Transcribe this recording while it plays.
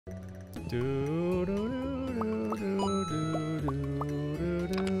Hi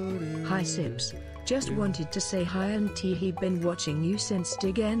Sips. Just wanted to say hi and he been watching you since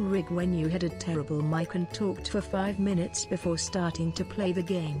Dig and Rig when you had a terrible mic and talked for 5 minutes before starting to play the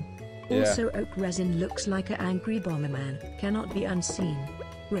game. Yeah. Also Oak Resin looks like an angry bomberman, cannot be unseen.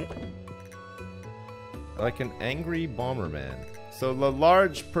 RIP. Like an angry bomberman. So the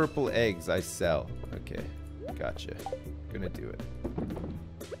large purple eggs I sell. Okay, gotcha. Gonna do it.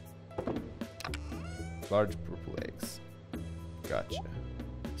 Large purple eggs. Gotcha.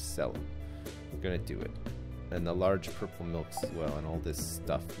 Sell them. Gonna do it. And the large purple milks as well and all this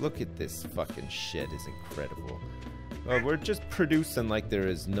stuff. Look at this fucking shit, is incredible. We're just producing like there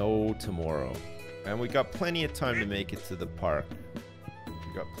is no tomorrow. And we got plenty of time to make it to the park.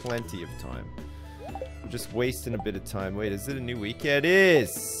 We got plenty of time. We're just wasting a bit of time. Wait, is it a new week? Yeah, it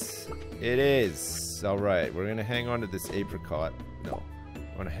is! It is! Alright, we're gonna hang on to this apricot. No.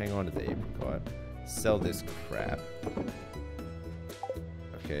 I wanna hang on to the apricot. Sell this crap.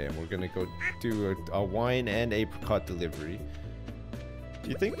 Okay, and we're gonna go do a wine and apricot delivery. Do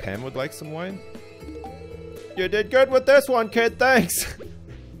you think Pam would like some wine? You did good with this one, kid, thanks!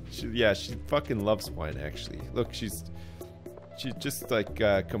 Yeah, she fucking loves wine, actually. Look, she's just like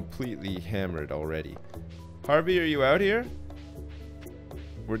completely hammered already. Harvey, are you out here?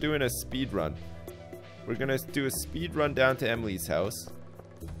 We're doing a speed run. We're gonna do a speed run down to Emily's house.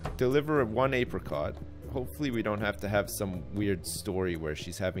 Deliver 1 apricot. Hopefully we don't have to have some weird story where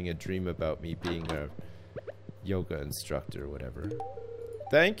she's having a dream about me being a yoga instructor or whatever.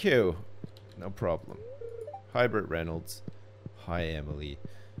 Thank you. No problem. Hi, Burt Reynolds. Hi, Emily.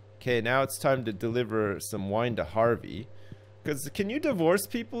 Okay, now it's time to deliver some wine to Harvey. Because can you divorce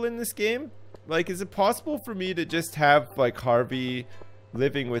people in this game? Like, is it possible for me to just have, like, Harvey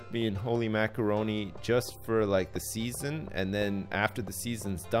living with me in Holy Macaroni just for, like, the season? And then after the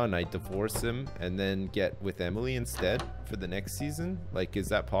season's done, I divorce him and then get with Emily instead for the next season? Like, is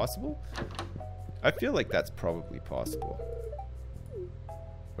that possible? I feel like that's probably possible.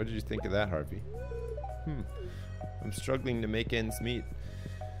 What did you think of that, Harvey? I'm struggling to make ends meet.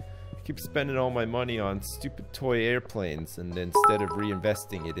 I keep spending all my money on stupid toy airplanes and instead of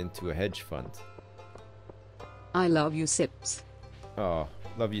reinvesting it into a hedge fund. I love you, Sips. Oh,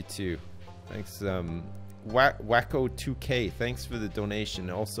 love you too. Thanks, Wacko2K, thanks for the donation.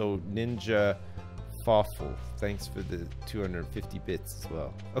 Also, Ninja Fawful, thanks for the 250 bits as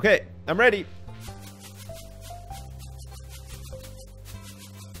well. Okay, I'm ready.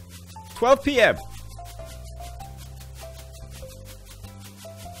 12 p.m.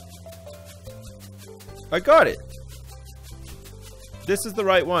 I got it. This is the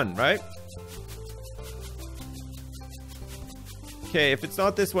right one, right? Okay, if it's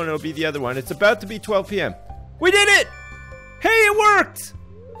not this one, it'll be the other one. It's about to be 12 p.m. We did it! Hey, it worked!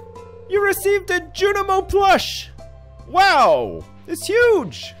 You received a Junimo plush! Wow! It's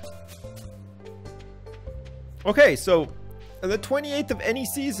huge! Okay, so on the 28th of any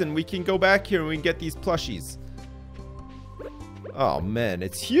season, we can go back here and we can get these plushies. Oh, man,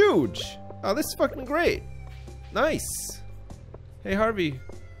 it's huge! Oh, this is fucking great. Nice. Hey, Harvey.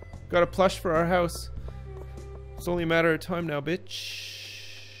 Got a plush for our house. It's only a matter of time now, bitch.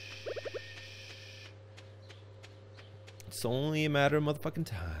 It's only a matter of motherfucking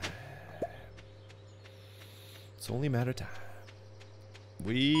time. It's only a matter of time.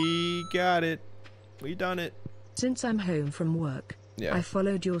 We got it. We done it. Since I'm home from work, yeah. I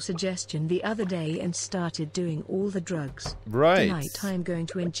followed your suggestion the other day and started doing all the drugs. Right. Tonight I'm going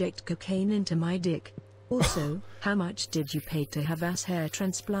to inject cocaine into my dick. Also, how much did you pay to have ass hair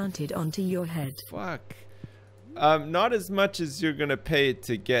transplanted onto your head? Fuck. Not as much as you're gonna pay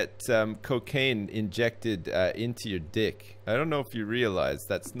to get cocaine injected into your dick. I don't know if you realize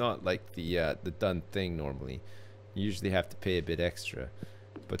that's not like the done thing normally. You usually have to pay a bit extra.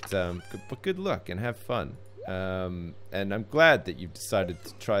 But good luck and have fun. And I'm glad that you've decided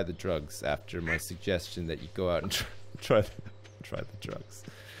to try the drugs after my suggestion that you go out and try the drugs.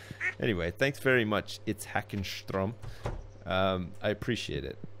 Anyway, thanks very much. It's Hackenstrom. I appreciate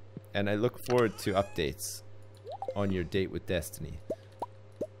it. And I look forward to updates on your date with Destiny.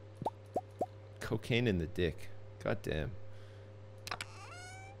 Cocaine in the dick. God damn.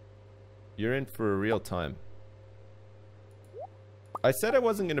 You're in for a real time. I said I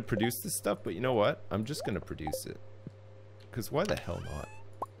wasn't going to produce this stuff, but you know what? I'm just going to produce it. Because why the hell not?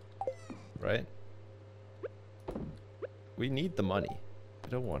 Right? We need the money. I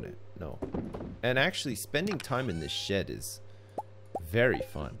don't want it. No. And actually, spending time in this shed is very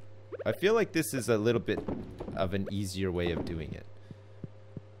fun. I feel like this is a little bit of an easier way of doing it.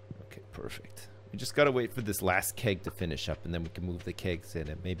 Okay, perfect. We just gotta wait for this last keg to finish up, and then we can move the kegs in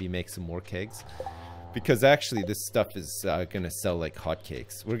and maybe make some more kegs. Because actually, this stuff is gonna sell like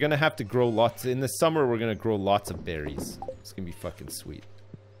hotcakes. We're gonna have to grow lots. In the summer, we're gonna grow lots of berries. It's gonna be fucking sweet.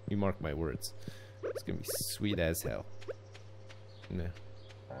 You mark my words. It's gonna be sweet as hell. Yeah.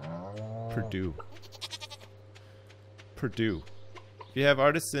 Purdue. Purdue. If you have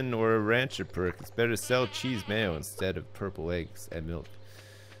artisan or a rancher perk, it's better to sell cheese mayo instead of purple eggs and milk.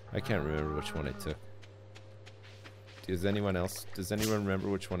 I can't remember which one I took. Does anyone remember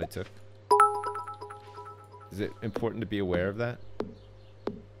which one I took? Is it important to be aware of that?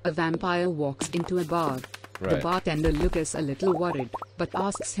 A vampire walks into a bar. Right. The bartender looks a little worried, but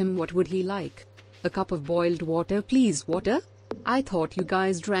asks him what would he like. A cup of boiled water, please. Water? I thought you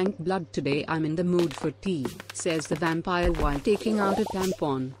guys drank blood today. I'm in the mood for tea, says the vampire while taking out a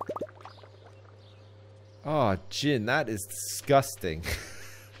tampon. Oh, Jin, that is disgusting.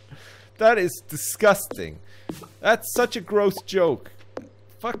 That is disgusting. That's such a gross joke.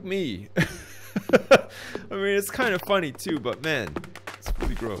 Fuck me. I mean, it's kind of funny too, but man, it's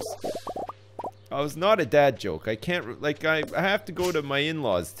really gross. I was not a dad joke. I can't, like, I have to go to my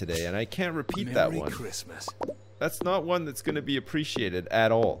in-laws today, and I can't repeat that one. Merry Christmas. That's not one that's going to be appreciated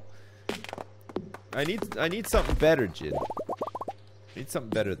at all. I need something better, Jin. I need something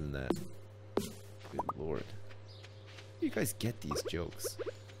better than that. Good lord. How do you guys get these jokes?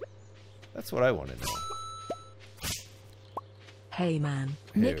 That's what I want to know. Hey man,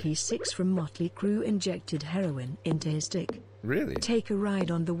 Hey. Nicky6 from Motley Crue injected heroin into his dick. Really? Take a ride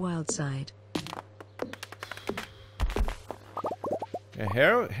on the wild side.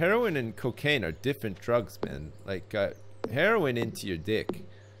 Yeah, heroin and cocaine are different drugs, man. Like, heroin into your dick.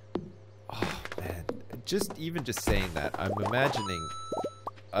 Oh, man. Just saying that, I'm imagining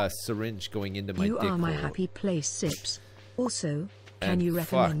a syringe going into my You dick are my hole. happy place, Sips. Also, can And you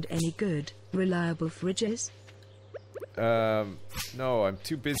recommend fuck. any good, reliable fridges? No, I'm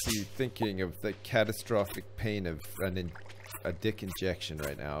too busy thinking of the catastrophic pain of a dick injection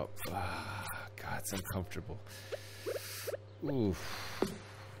right now. Ah, God, it's uncomfortable. Oof.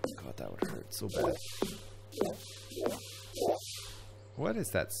 God, that would hurt so bad. What is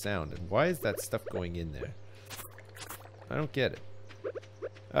that sound, and why is that stuff going in there? I don't get it.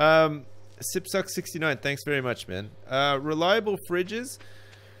 Sipsuck69, thanks very much, man. Reliable fridges.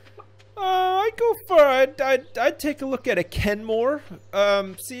 I'd take a look at a Kenmore.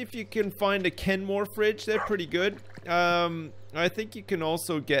 See if you can find a Kenmore fridge. They're pretty good. I think you can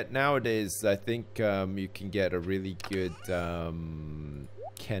also get nowadays. I think you can get a really good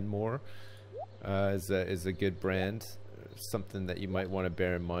Kenmore. Is a good brand. Something that you might want to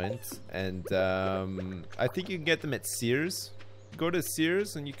bear in mind. And I think you can get them at Sears. Go to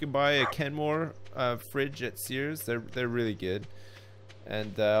Sears and you can buy a Kenmore fridge at Sears. They're really good.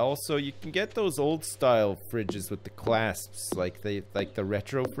 And also you can get those old style fridges with the clasps, like the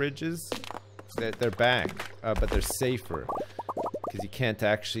retro fridges. They're back, but they're safer because you can't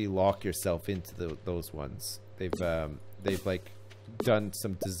actually lock yourself into those ones. They've like done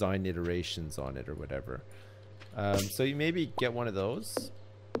some design iterations on it or whatever. So you maybe get one of those.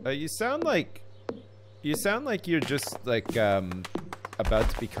 You sound like you're just like about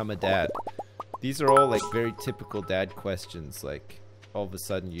to become a dad. These are all like very typical dad questions. Like all of a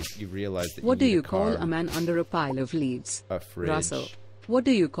sudden you realize that What do need you a car, call a man under a pile of leaves? a fridge. Russell. What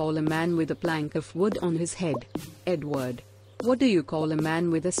do you call a man with a plank of wood on his head? Edward. What do you call a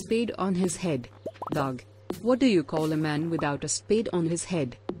man with a spade on his head? Doug. What do you call a man without a spade on his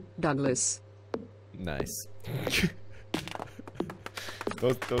head? Douglas. Nice.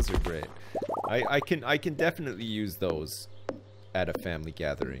 those are great. I can definitely use those at a family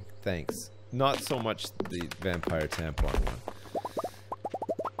gathering. Thanks. Not so much the vampire tampon one.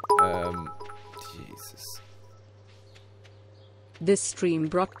 Jesus. This stream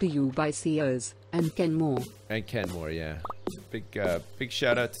brought to you by Sears and Kenmore. And Kenmore, yeah. Big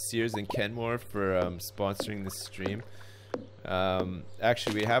shout out to Sears and Kenmore for sponsoring this stream.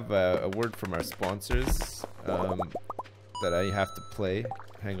 Actually, we have a word from our sponsors that I have to play.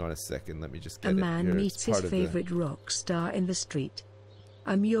 Hang on a second, let me just get A it man here. meets It's his part of the- favorite rock star in the street.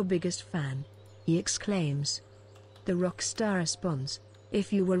 I'm your biggest fan, he exclaims. The rock star responds,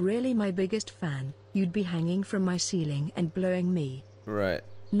 if you were really my biggest fan, you'd be hanging from my ceiling and blowing me. Right.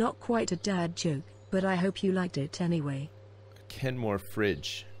 Not quite a dad joke, but I hope you liked it anyway. Kenmore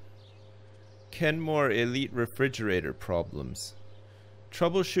fridge. Kenmore Elite refrigerator problems.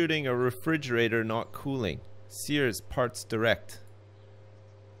 Troubleshooting a refrigerator not cooling. Sears Parts Direct.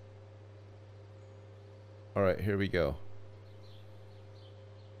 Alright, here we go.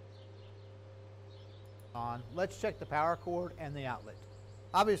 On. Let's check the power cord and the outlet.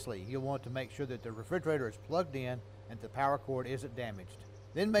 Obviously, you'll want to make sure that the refrigerator is plugged in and the power cord isn't damaged.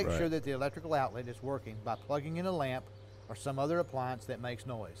 Then make sure that the electrical outlet is working by plugging in a lamp or some other appliance that makes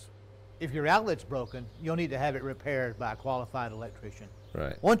noise. If your outlet's broken, you'll need to have it repaired by a qualified electrician.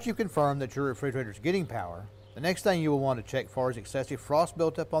 Right. Once you confirm that your refrigerator is getting power, the next thing you will want to check for is excessive frost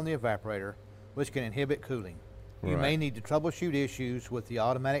built up on the evaporator, which can inhibit cooling. You may need to troubleshoot issues with the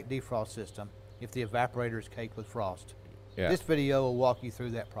automatic defrost system if the evaporator is caked with frost. Yeah. This video will walk you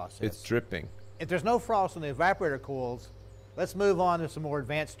through that process. It's dripping. If there's no frost on the evaporator coils, let's move on to some more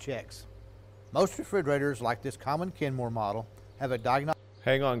advanced checks. Most refrigerators, like this common Kenmore model, have a diagnostic...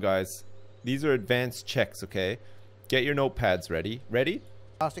 Hang on, guys. These are advanced checks, okay? Get your notepads ready. Ready?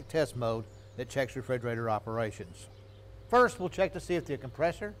 ...diagnostic test mode that checks refrigerator operations. First, we'll check to see if the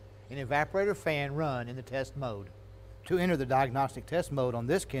compressor and evaporator fan run in the test mode. To enter the diagnostic test mode on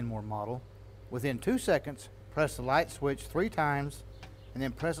this Kenmore model, within 2 seconds, press the light switch 3 times and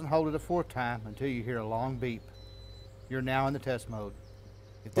then press and hold it a 4th time until you hear a long beep. You're now in the test mode.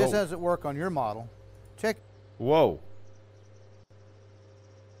 If this doesn't work on your model, check... Whoa.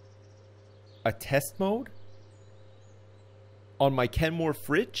 A test mode? On my Kenmore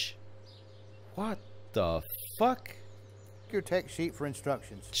fridge? What the fuck? your tech sheet for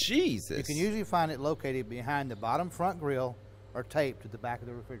instructions. Jesus. You can usually find it located behind the bottom front grill or taped to the back of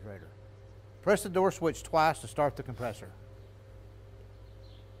the refrigerator. Press the door switch twice to start the compressor.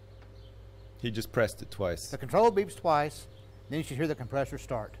 He just pressed it twice. The control beeps twice, then you should hear the compressor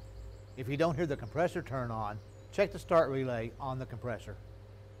start. If you don't hear the compressor turn on, check the start relay on the compressor.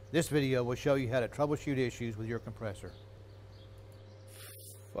 This video will show you how to troubleshoot issues with your compressor.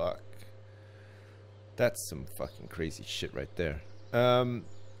 Fuck. That's some fucking crazy shit right there.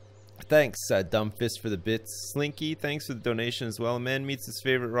 Thanks, Dumbfist, for the bits. Slinky, thanks for the donation as well. A man meets his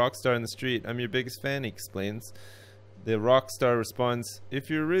favorite rock star in the street. I'm your biggest fan, he explains. The rock star responds, if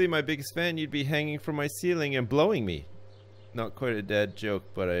you're really my biggest fan, you'd be hanging from my ceiling and blowing me. Not quite a dad joke,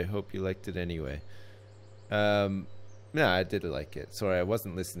 but I hope you liked it anyway. Nah, I did like it. Sorry, I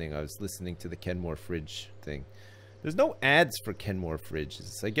wasn't listening. I was listening to the Kenmore fridge thing. There's no ads for Kenmore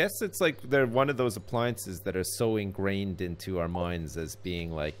fridges. I guess it's like they're one of those appliances that are so ingrained into our minds as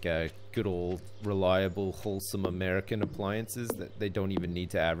being like good old, reliable, wholesome American appliances that they don't even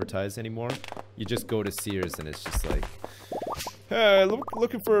need to advertise anymore. You just go to Sears and it's just like, hey,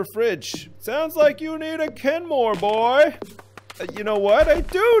 looking for a fridge. Sounds like you need a Kenmore, boy. You know what? I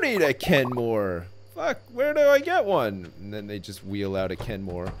do need a Kenmore. Fuck, where do I get one? And then they just wheel out a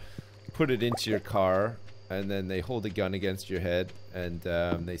Kenmore, put it into your car, and then they hold a gun against your head, and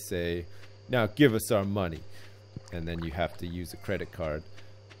they say, now give us our money. And then you have to use a credit card,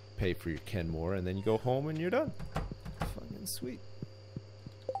 pay for your Kenmore, and then you go home and you're done. Fucking sweet.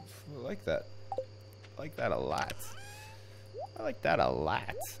 I like that. I like that a lot. I like that a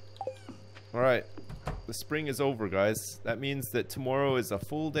lot. Alright. The spring is over, guys. That means that tomorrow is a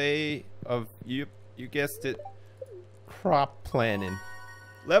full day of, you guessed it, crop planning.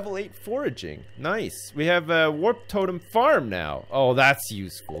 Level 8 foraging. Nice. We have a warp totem farm now. Oh, that's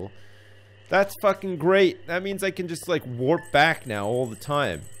useful. That's fucking great. That means I can just like warp back now all the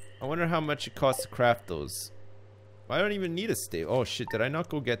time. I wonder how much it costs to craft those. I don't even need a stave. Oh shit, did I not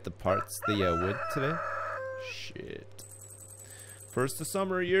go get the parts, the wood today? Shit. First of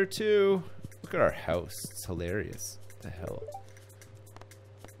summer, year 2. Look at our house. It's hilarious. What the hell?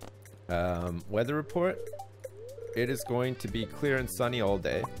 Weather report. It is going to be clear and sunny all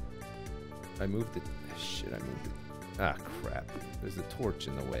day. I moved it. Shit, I moved it. Ah, crap. There's a torch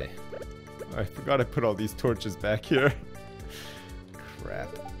in the way. I forgot I put all these torches back here. Crap.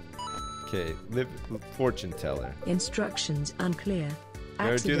 Okay, fortune teller. Instructions unclear.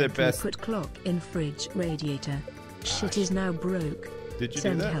 They'll do their best. Put clock in fridge radiator. Shit is now broke. Did you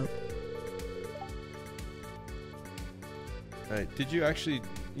Send do that? help. Alright, did you actually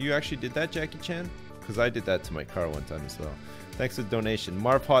did that, Jackie Chan? Because I did that to my car one time as well. Thanks for the donation.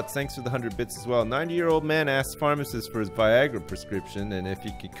 Marv Hot, thanks for the 100 bits as well. 90-year-old man asks pharmacist for his Viagra prescription and if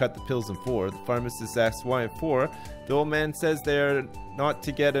he could cut the pills in 4. The pharmacist asks why in 4. The old man says they're not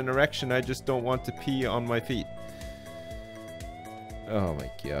to get an erection, I just don't want to pee on my feet. Oh my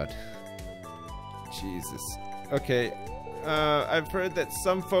god. Jesus. Okay. I've heard that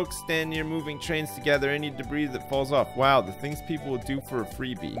some folks stand near moving trains together. Any debris that falls off. Wow, the things people will do for a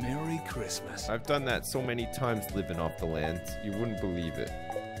freebie. Merry Christmas. I've done that so many times living off the land. You wouldn't believe it.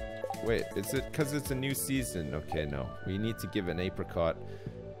 Wait, is it because it's a new season? Okay, no. We need to give an apricot.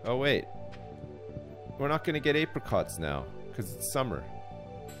 Oh, wait. We're not going to get apricots now because it's summer.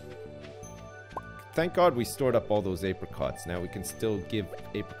 Thank God we stored up all those apricots. Now we can still give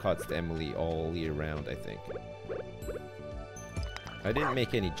apricots to Emily all year round, I think. I didn't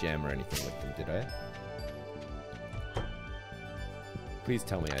make any jam or anything with them, did I? Please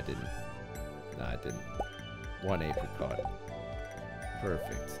tell me I didn't. Nah, I didn't. 1 apricot.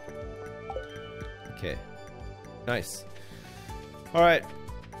 Perfect. Okay. Nice. Alright.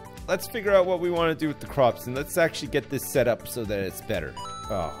 Let's figure out what we want to do with the crops, and let's actually get this set up so that it's better.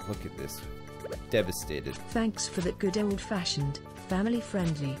 Oh, look at this. Devastated. Thanks for that good old-fashioned,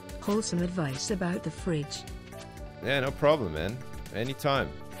 family-friendly, wholesome advice about the fridge. Yeah, no problem, man. Anytime.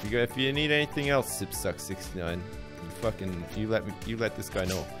 If you need anything else, SipSuck69, you let this guy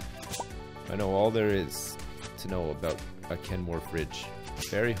know. I know all there is to know about a Kenmore fridge.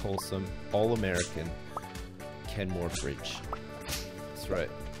 Very wholesome, all-American Kenmore fridge. That's right.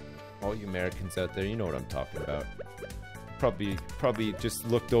 All you Americans out there, you know what I'm talking about. Probably just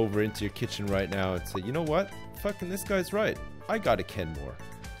looked over into your kitchen right now and said, you know what? Fucking this guy's right. I got a Kenmore.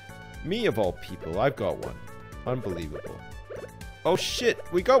 Me of all people, I've got one. Unbelievable. Oh shit,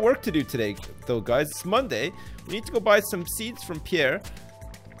 we got work to do today though, guys. It's Monday. We need to go buy some seeds from Pierre.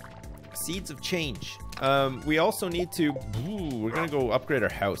 Seeds of change. We also need to... we're gonna go upgrade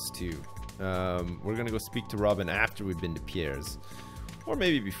our house too. We're gonna go speak to Robin after we've been to Pierre's. Or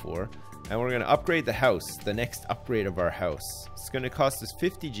maybe before. And we're gonna upgrade the house. The next upgrade of our house. It's gonna cost us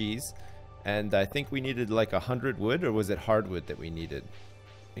 50 G's. And I think we needed like 100 wood, or was it hardwood that we needed?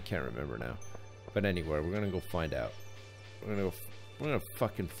 I can't remember now. But anyway, we're gonna go find out. We're gonna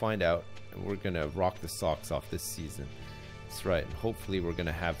fucking find out, and we're gonna rock the socks off this season. That's right, and hopefully we're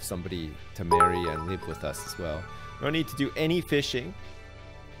gonna have somebody to marry and live with us as well. We don't need to do any fishing.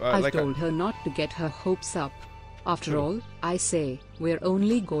 I told her not to get her hopes up. After all, I say, we're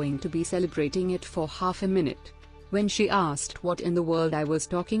only going to be celebrating it for half a minute. When she asked what in the world I was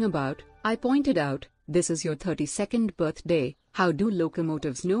talking about, I pointed out, this is your 32nd birthday. How do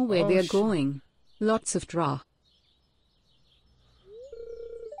locomotives know where they're going? Lots of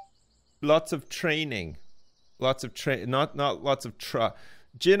Lots of training. Lots of not lots of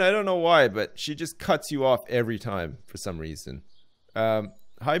Jin, I don't know why, but she just cuts you off every time for some reason.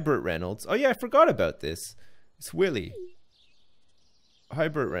 Hi, Burt Reynolds. Oh yeah, I forgot about this. It's Willie. Hi,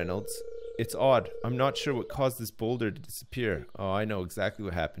 Burt Reynolds. It's odd. I'm not sure what caused this boulder to disappear. Oh, I know exactly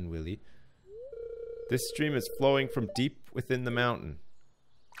what happened, Willie. This stream is flowing from deep within the mountain.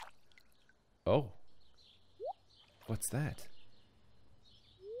 Oh. What's that?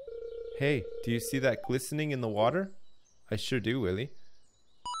 Hey, do you see that glistening in the water? I sure do, Willie.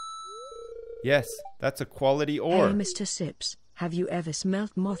 Yes, that's a quality ore. Hey, Mr. Sips, have you ever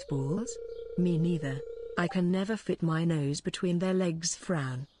smelt mothballs? Me neither. I can never fit my nose between their legs.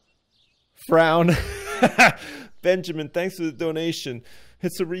 Frown. Frown. Benjamin, thanks for the donation.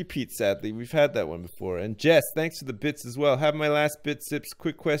 It's a repeat, sadly. We've had that one before. And Jess, thanks for the bits as well. Have my last bit, Sips.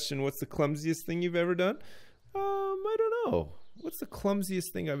 Quick question. What's the clumsiest thing you've ever done? I don't know. What's the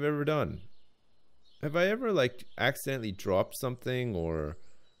clumsiest thing I've ever done? Have I ever, like, accidentally dropped something, or...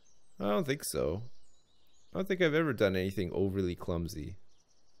 I don't think so. I don't think I've ever done anything overly clumsy.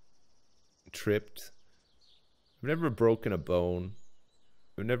 Tripped. I've never broken a bone.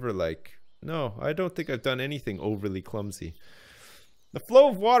 I've never, like... No, I don't think I've done anything overly clumsy. The flow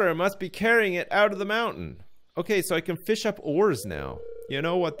of water must be carrying it out of the mountain. Okay, so I can fish up ores now. You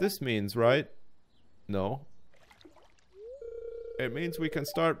know what this means, right? No. It means we can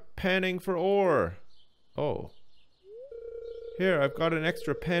start panning for ore. Oh. Here, I've got an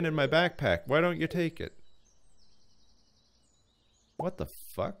extra pen in my backpack. Why don't you take it? What the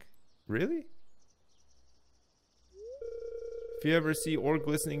fuck? Really? If you ever see ore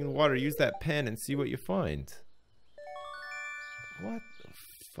glistening in the water, use that pen and see what you find. What the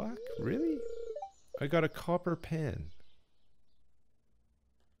fuck? Really? I got a copper pen.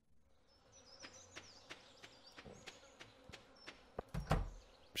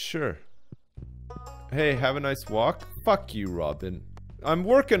 Sure. Hey, have a nice walk. Fuck you, Robin. I'm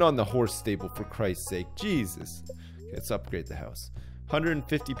working on the horse stable, for Christ's sake. Jesus. Okay, let's upgrade the house.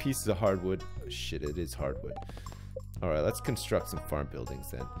 150 pieces of hardwood. Oh, shit, it is hardwood. Alright, let's construct some farm buildings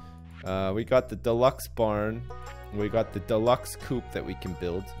then. We got the deluxe barn. We got the deluxe coop that we can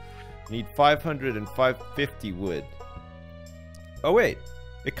build. We need 500 and 550 wood. Oh wait,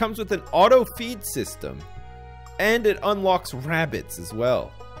 it comes with an auto feed system. And it unlocks rabbits as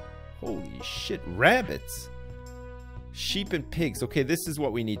well. Holy shit, rabbits. Sheep and pigs. Okay, this is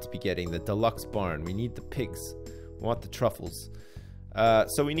what we need to be getting. The deluxe barn. We need the pigs. We want the truffles.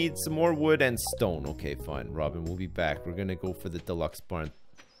 So we need some more wood and stone. Okay, fine. Robin, we'll be back. We're gonna go for the deluxe barn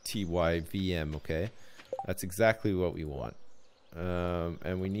TYVM, okay? That's exactly what we want.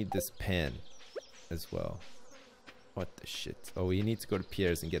 And we need this pen as well. What the shit? Oh, we need to go to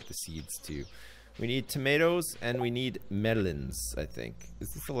Pierre's and get the seeds too. We need tomatoes and we need melons, I think.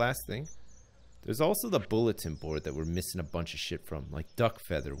 Is this the last thing? There's also the bulletin board that we're missing a bunch of shit from, like duck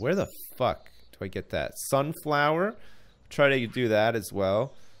feather. Where the fuck do I get that? Sunflower. Try to do that as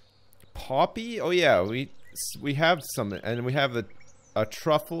well. Poppy. Oh yeah, we have some, and we have a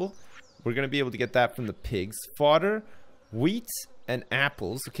truffle. We're gonna be able to get that from the pigs. Fodder, wheat, and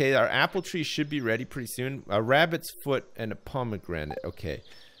apples. Okay, our apple tree should be ready pretty soon. A rabbit's foot and a pomegranate. Okay.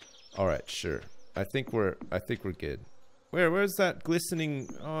 All right, sure. I think we're good. Where's that glistening?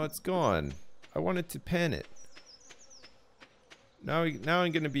 Oh, it's gone. I wanted to pan it. Now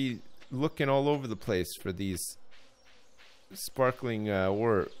I'm gonna be looking all over the place for these sparkling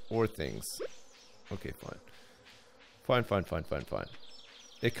ore things. Okay, fine. Fine.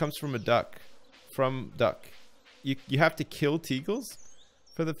 It comes from a duck. From duck. You have to kill teagles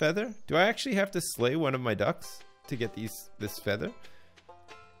for the feather? Do I actually have to slay one of my ducks to get this feather?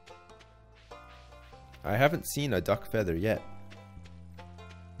 I haven't seen a duck feather yet.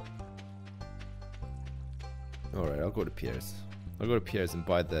 Alright, I'll go to Pierre's. I'll go to Pierre's and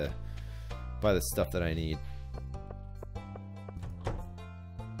buy the stuff that I need.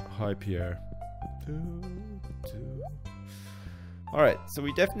 Hi, Pierre. Alright, so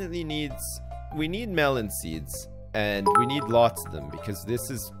we definitely need melon seeds, and we need lots of them because this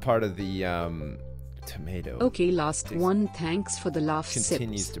is part of the tomato. Okay, last one. Thanks for the laugh.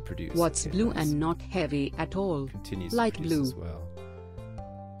 Continues Sips. to produce. What's Okay, blue nice. and not heavy at all? Continues Light to produce blue. as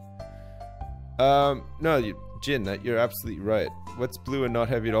well. No, Jin, you're absolutely right. What's blue and not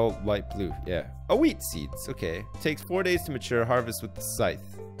heavy at all? Light blue. Yeah. Oh, wheat seeds. Okay. Takes 4 days to mature. Harvest with the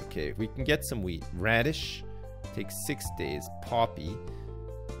scythe. Okay, we can get some wheat. Radish. Takes 6 days. Poppy.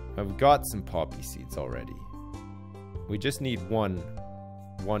 I've got some poppy seeds already. We just need one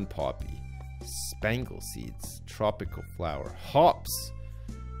poppy. Spangle seeds. Tropical flower. Hops.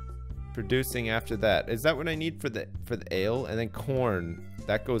 Producing after that. Is that what I need for the ale? And then corn.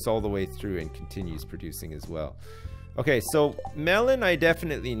 That goes all the way through and continues producing as well. Okay, so melon I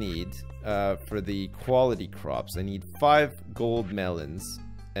definitely need for the quality crops. I need 5 gold melons.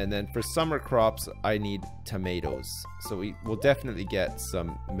 And then for summer crops, I need tomatoes. So we will definitely get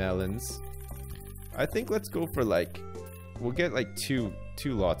some melons. I think let's go for we'll get two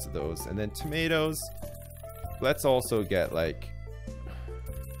lots of those. And then tomatoes, let's also get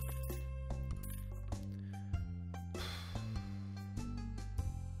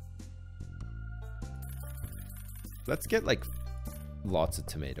let's get lots of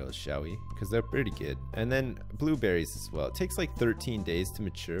tomatoes, shall we? Because they're pretty good. And then blueberries as well. It takes 13 days to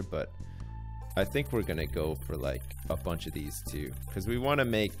mature, but I think we're gonna go for a bunch of these too, because we want to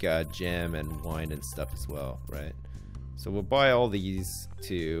make jam and wine and stuff as well, right? So we'll buy all these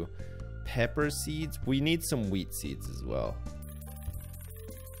too. Pepper seeds. We need some wheat seeds as well.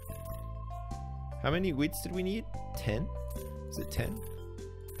 How many wheats did we need? 10? Is it 10?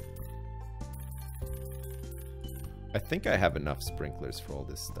 I think I have enough sprinklers for all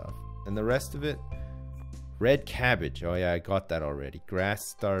this stuff. And the rest of it, red cabbage. Oh yeah, I got that already. Grass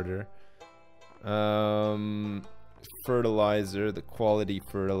starter. Fertilizer, the quality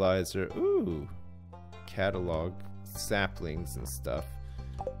fertilizer. Ooh. Catalog, saplings and stuff.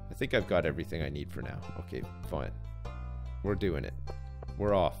 I think I've got everything I need for now. Okay, fine. We're doing it.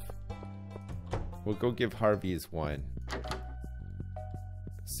 We're off. We'll go give Harvey his wine.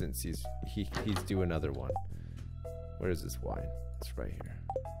 Since he's due another one. Where is this wine? It's right here.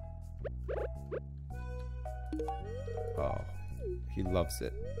 Oh, he loves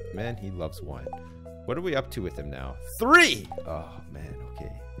it. Man, he loves wine. What are we up to with him now? 3! Oh, man,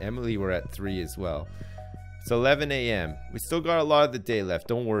 okay. Emily, we're at 3 as well. It's 11 a.m. We still got a lot of the day left.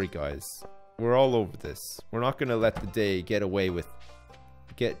 Don't worry, guys. We're all over this. We're not going to let the day get away with...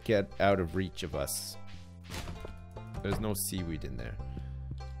 Get out of reach of us. There's no seaweed in there.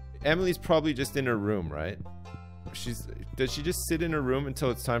 Emily's probably just in her room, right? Does she just sit in her room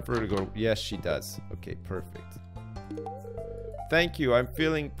until it's time for her to go? Yes, she does. Okay, perfect. Thank you. I'm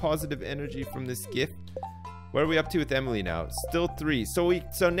feeling positive energy from this gift. What are we up to with Emily now? Still 3.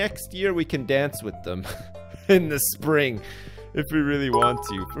 So next year we can dance with them in the spring if we really want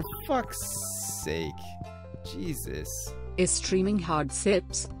to. For fuck's sake. Jesus. Is streaming hard,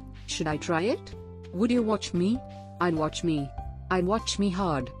 Sips? Should I try it? Would you watch me? I'd watch me. I'd watch me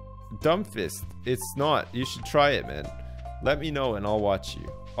hard. Dumbfist, it's not. You should try it, man. Let me know and I'll watch you.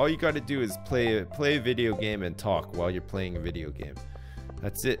 All you gotta do is play a video game and talk while you're playing a video game.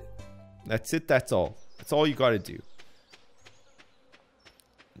 That's it. That's it, that's all. That's all you gotta do.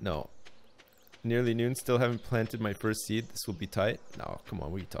 No. Nearly noon, still haven't planted my first seed. This will be tight. No, come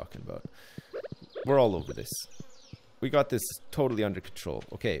on, what are you talking about? We're all over this. We got this totally under control.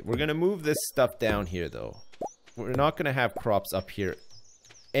 Okay, we're gonna move this stuff down here though. We're not gonna have crops up here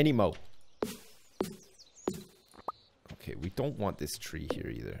anymore. Okay, we don't want this tree here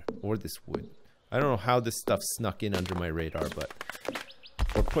either, or this wood. I don't know how this stuff snuck in under my radar, but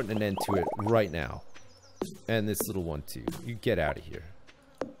we're putting an end to it right now. And this little one too. You get out of here.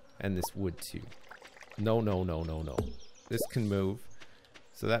 And this wood too. No, no, no, no, no. This can move.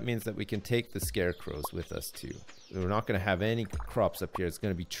 So that means that we can take the scarecrows with us too. We're not going to have any crops up here. It's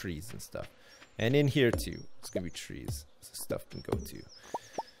going to be trees and stuff. And in here too, it's going to be trees. So stuff can go too.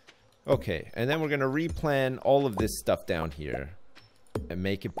 Okay, and then we're going to replan all of this stuff down here and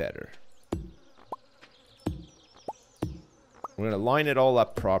make it better. We're going to line it all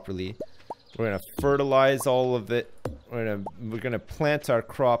up properly. We're going to fertilize all of it. We're going to plant our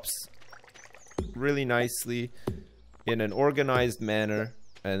crops really nicely in an organized manner.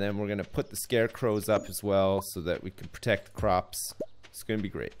 And then we're going to put the scarecrows up as well so that we can protect the crops. It's going to be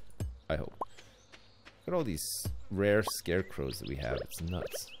great, I hope. Look at all these rare scarecrows that we have. It's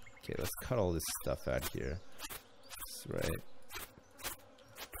nuts. Okay, let's cut all this stuff out here. That's right.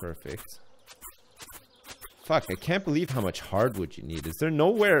 Perfect. Fuck, I can't believe how much hardwood you need. Is there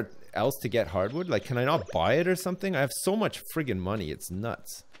nowhere else to get hardwood? Like, can I not buy it or something? I have so much friggin' money. It's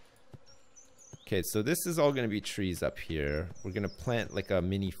nuts. Okay, so this is all going to be trees up here. We're going to plant like a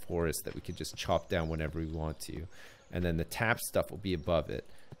mini forest that we could just chop down whenever we want to. And then the tap stuff will be above it.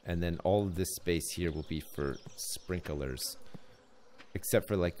 And then all of this space here will be for sprinklers. Except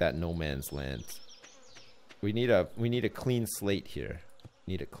for like that no man's land. We need a clean slate here.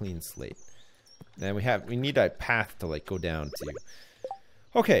 We need a clean slate. And we need a path to like go down to.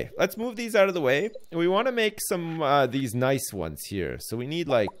 Okay, let's move these out of the way. And we want to make some these nice ones here. So we need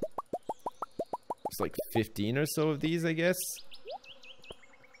like it's like 15 or so of these, I guess.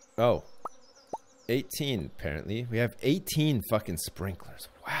 Oh. 18 apparently. We have 18 fucking sprinklers.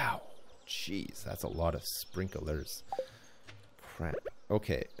 Wow. Jeez, that's a lot of sprinklers. Crap.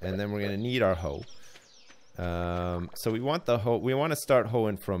 Okay, and then we're gonna need our hoe. So we want the hoe. We want to start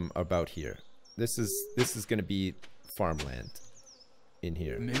hoeing from about here. This is gonna be farmland in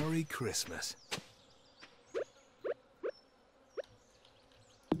here. Merry Christmas.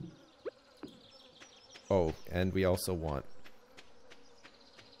 Oh, and we also want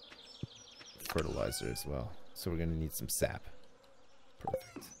fertilizer as well. So we're gonna need some sap.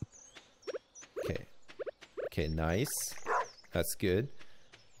 Perfect. Okay. Okay, nice. That's good.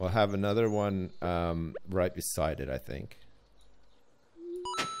 We'll have another one right beside it, I think.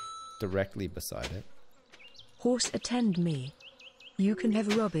 Directly beside it. Horse, attend me. You can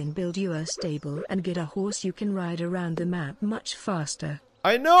have Robin build you a stable and get a horse you can ride around the map much faster.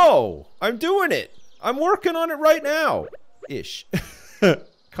 I know! I'm doing it! I'm working on it right now! Ish.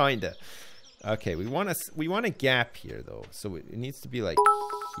 Kinda. Okay, we want a gap here though. So it needs to be like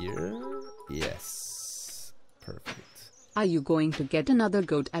here. Yes. Perfect. Are you going to get another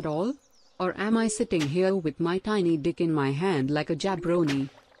goat at all? Or am I sitting here with my tiny dick in my hand like a jabroni?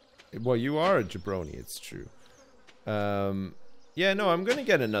 Well, you are a jabroni, it's true. Yeah, no, I'm gonna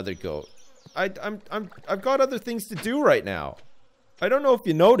get another goat. I've got other things to do right now. I don't know if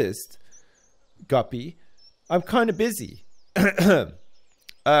you noticed, Guppy. I'm kind of busy.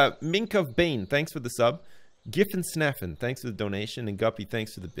 Mink of Bane, thanks for the sub. Giffen Snaffen, thanks for the donation, and Guppy,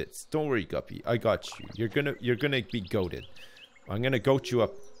 thanks for the bits. Don't worry, Guppy, I got you. You're gonna be goated. I'm gonna goat you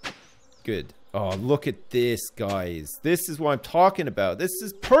up. Good. Oh, look at this, guys. This is what I'm talking about. This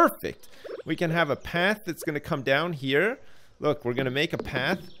is perfect. We can have a path that's gonna come down here. Look, we're gonna make a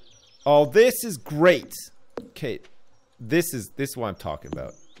path. Oh, this is great. Okay, this is what I'm talking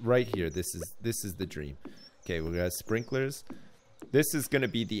about. Right here. This is the dream. Okay, we got sprinklers. This is gonna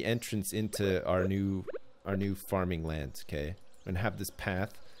be the entrance into our new farming land. Okay, we're gonna have this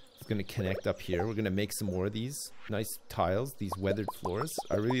path. It's gonna connect up here. We're gonna make some more of these nice tiles, these weathered floors.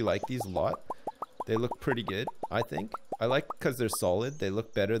 I really like these a lot. They look pretty good, I think. I like because they're solid. They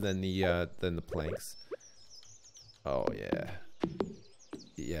look better than the planks. Oh yeah,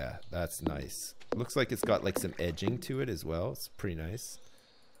 yeah, that's nice. Looks like it's got like some edging to it as well. It's pretty nice.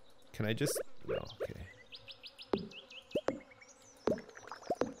 Can I just no? Okay.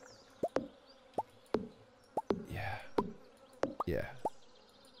 Yeah.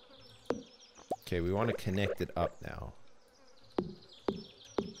 Okay, we want to connect it up now.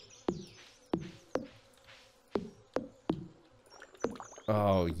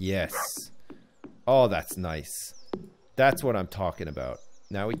 Oh, yes. Oh, that's nice. That's what I'm talking about.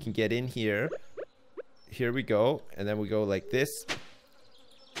 Now we can get in here. Here we go. And then we go like this.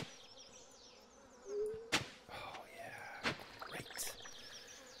 Oh, yeah. Great.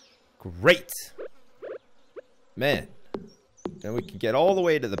 Great. Man. And we can get all the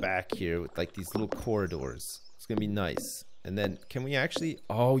way to the back here with like these little corridors. It's gonna be nice. And then can we actually,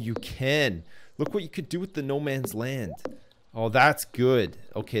 oh, you can. Look what you could do with the no man's land. Oh, that's good.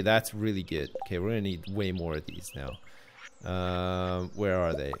 Okay, that's really good. Okay, we're gonna need way more of these now. Where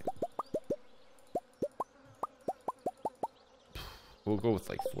are they? We'll go with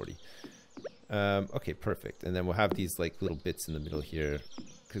like 40. Okay, perfect. And then we'll have these like little bits in the middle here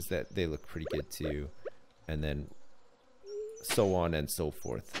because that they look pretty good too. And then so on and so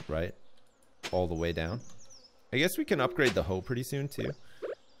forth, right? All the way down. I guess we can upgrade the hoe pretty soon too.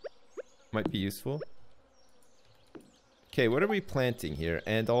 Might be useful. Okay, what are we planting here?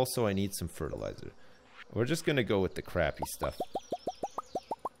 And also I need some fertilizer. We're just gonna go with the crappy stuff.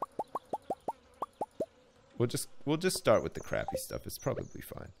 We'll just start with the crappy stuff. It's probably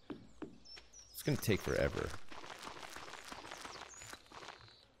fine. It's gonna take forever.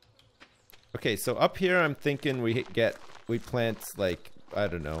 Okay, so up here I'm thinking we plant like, I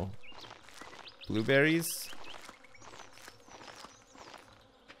don't know, blueberries.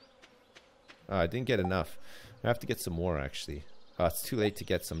 Oh, I didn't get enough. I have to get some more actually. Oh, it's too late to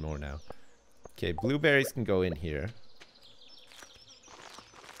get some more now. Okay, blueberries can go in here.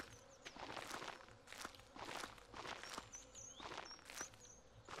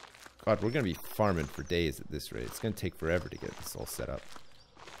 God, we're gonna be farming for days at this rate. It's gonna take forever to get this all set up.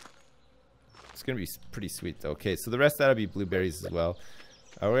 It's gonna be pretty sweet though. Okay, so the rest that'll be blueberries as well.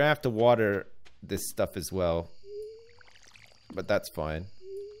 We're gonna have to water this stuff as well, but that's fine.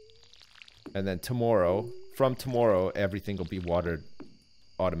 And then tomorrow, from tomorrow, everything will be watered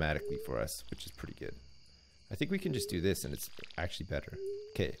automatically for us, which is pretty good. I think we can just do this and it's actually better.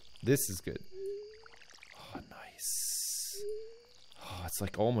 Okay, this is good. Oh, nice. Oh, it's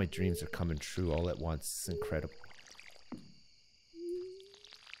like all my dreams are coming true all at once. It's incredible.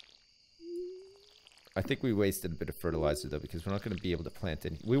 I think we wasted a bit of fertilizer though, because we're not going to be able to plant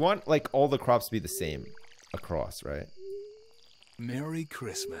any. We want like all the crops to be the same across, right? Merry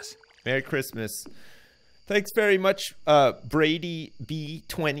Christmas. Merry Christmas. Thanks very much, Brady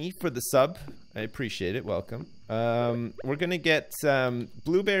B20 for the sub. I appreciate it. Welcome. We're going to get some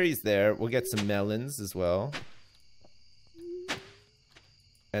blueberries there. We'll get some melons as well.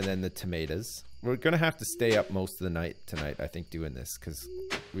 And then the tomatoes. We're going to have to stay up most of the night tonight, I think, doing this. Because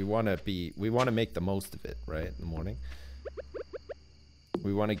we want to make the most of it, right, in the morning.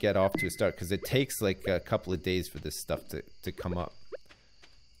 We want to get off to a start. Because it takes like a couple of days for this stuff to come up.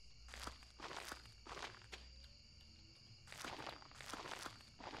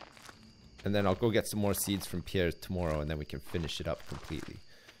 And then I'll go get some more seeds from Pierre tomorrow, and then we can finish it up completely.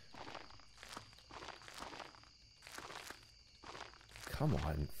 Come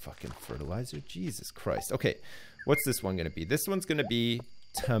on, fucking fertilizer. Jesus Christ. Okay, what's this one going to be? This one's going to be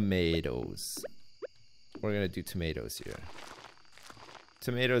tomatoes. We're going to do tomatoes here.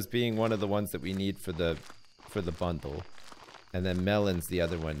 Tomatoes being one of the ones that we need for the bundle. And then melons the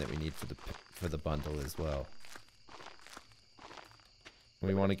other one that we need for the bundle as well.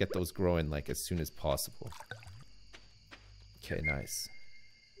 We want to get those growing like as soon as possible. Okay, nice.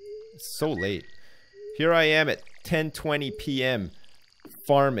 It's so late. Here I am at 10:20 p.m.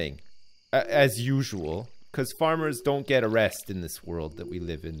 farming as usual, because farmers don't get a rest in this world that we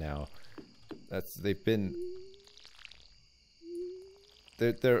live in now.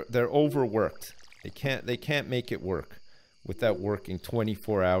 They're overworked. They can't make it work without working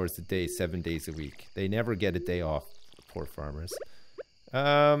 24 hours a day, 7 days a week. They never get a day off, poor farmers.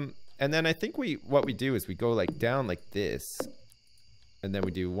 And then I think what we do is we go like down like this, and then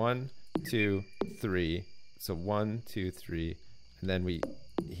we do 1, 2, 3. So 1, 2, 3, and then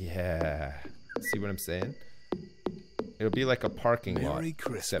yeah. See what I'm saying? It'll be like a parking lot, Merry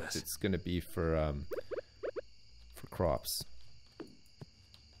Christmas. except it's gonna be for crops.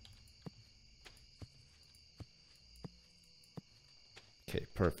 Okay,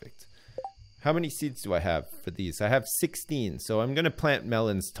 perfect. How many seeds do I have for these? I have 16, so I'm gonna plant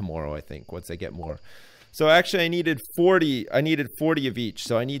melons tomorrow, I think, once I get more. So actually I needed 40 of each.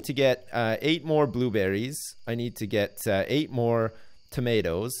 So I need to get 8 more blueberries. I need to get 8 more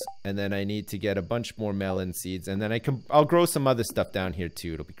tomatoes, and then I need to get a bunch more melon seeds, and then I'll grow some other stuff down here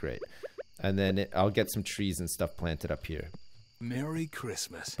too. It'll be great. And then I'll get some trees and stuff planted up here. Merry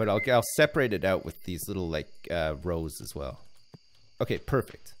Christmas. But I'll separate it out with these little like rows as well. Okay,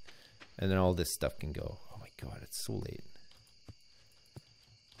 perfect. And then all this stuff can go. Oh my god, it's so late.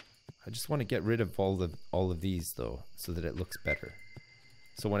 I just want to get rid of all of these though, so that it looks better.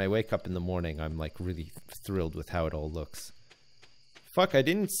 So when I wake up in the morning, I'm like really thrilled with how it all looks. Fuck, I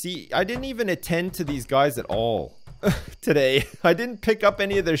didn't even attend to these guys at all today. I didn't pick up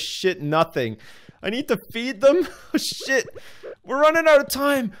any of their shit, nothing. I need to feed them. Oh, shit. We're running out of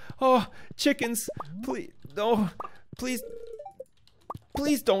time. Oh, chickens. Please. No. Please.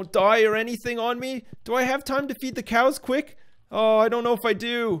 Please don't die or anything on me. Do I have time to feed the cows quick? Oh, I don't know if I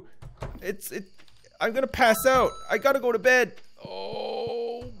do. I'm gonna pass out. I gotta go to bed.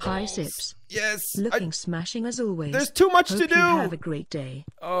 Oh. Hi, Sips. Yes. Looking smashing as always. There's too much to do. You have a great day.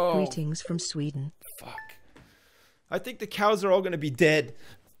 Oh. Greetings from Sweden. Fuck. I think the cows are all gonna be dead.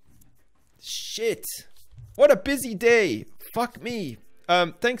 Shit. What a busy day. Fuck me.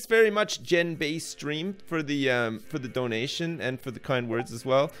 Thanks very much, Gen Base Stream, for the donation and for the kind words as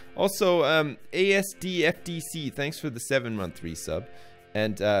well. Also, ASDFDC, thanks for the 7-month resub.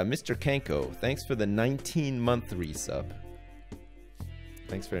 And Mr. Kanko, thanks for the 19-month resub.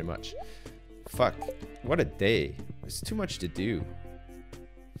 Thanks very much. Fuck. What a day. There's too much to do.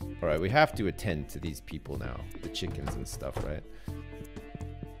 Alright, we have to attend to these people now. The chickens and stuff, right?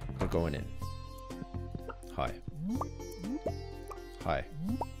 We're going in. Hi. Hi.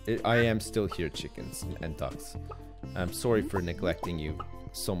 I am still here, chickens and ducks. I'm sorry for neglecting you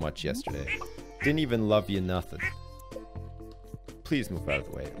so much yesterday. Didn't even love you nothing. Please move out of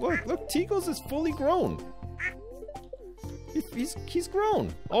the way. Look, Teagles is fully grown. He's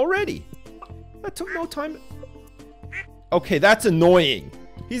grown already. That took no time. Okay, that's annoying.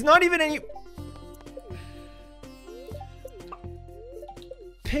 He's not even any...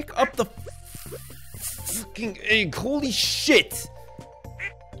 Pick up the fucking egg. Holy shit.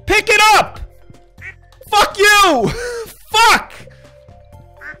 Pick it up! Fuck you! Fuck!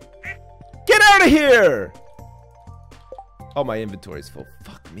 Get out of here! Oh, my inventory's full.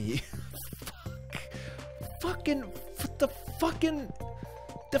 Fuck me. Fuck.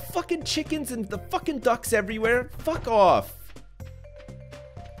 The fucking chickens and the fucking ducks everywhere. Fuck off.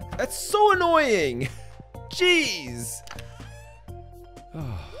 That's so annoying. Jeez.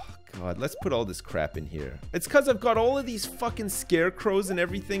 Oh. God, let's put all this crap in here. It's because I've got all of these fucking scarecrows and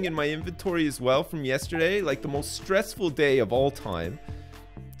everything in my inventory as well from yesterday. Like the most stressful day of all time.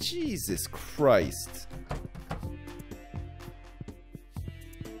 Jesus Christ.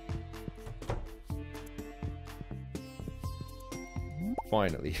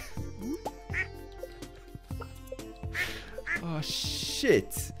 Finally. Oh,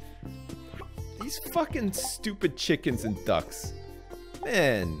 shit. These fucking stupid chickens and ducks.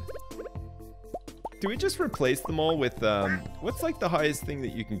 Man. Do we just replace them all with, what's like the highest thing that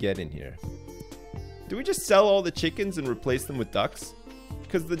you can get in here? Do we just sell all the chickens and replace them with ducks?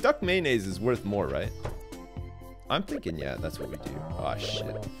 Because the duck mayonnaise is worth more, right? I'm thinking, yeah, that's what we do. Oh,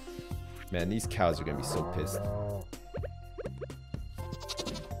 shit. Man, these cows are gonna be so pissed.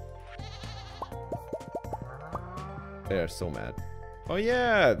 They are so mad. Oh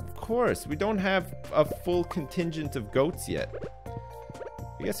yeah, of course. We don't have a full contingent of goats yet.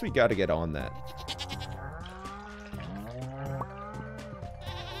 I guess we gotta get on that.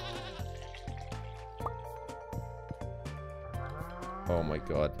 Oh my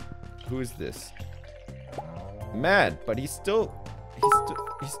god. Who is this? Mad, but he still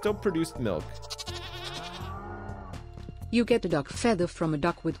produced milk. You get a duck feather from a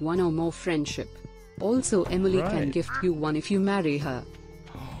duck with one or more friendship. Also, Emily can gift you one if you marry her.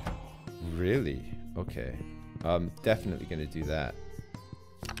 Really? Okay. I'm definitely gonna do that.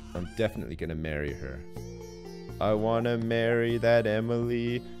 I'm definitely gonna marry her. I wanna marry that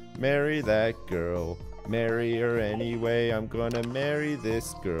Emily. Marry that girl. Marry her anyway. I'm gonna marry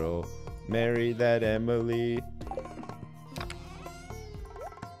this girl. Marry that Emily.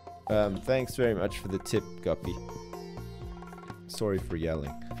 Thanks very much for the tip, Guppy. Sorry for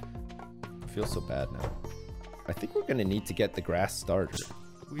yelling. I feel so bad now. I think we're gonna need to get the grass started.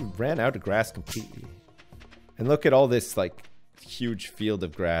 We ran out of grass completely. And look at all this, like, huge field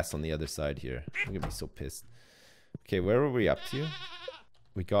of grass on the other side here. I'm gonna be so pissed. Okay, where were we up to?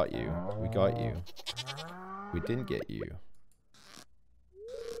 We got you. We got you. We didn't get you.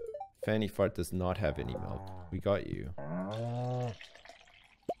 Fanny Fart does not have any milk. We got you.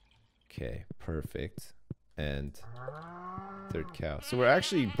 Okay, perfect. And third cow. So we're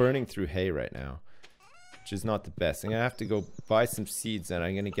actually burning through hay right now, which is not the best. I'm gonna have to go buy some seeds and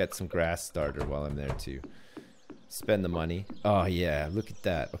I'm gonna get some grass starter while I'm there too. Spend the money. Oh yeah, look at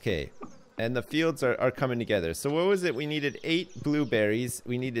that. Okay. And the fields are coming together. So what was it? We needed 8 blueberries.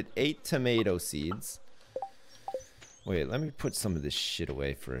 We needed 8 tomato seeds. Wait, let me put some of this shit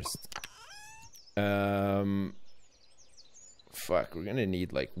away first. Fuck, we're gonna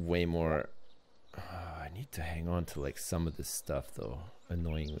need like way more. I need to hang on to like some of this stuff though,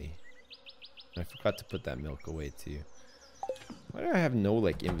 annoyingly. I forgot to put that milk away too. Why do I have no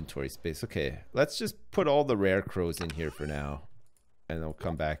like inventory space? Okay, let's just put all the rare crows in here for now. And I'll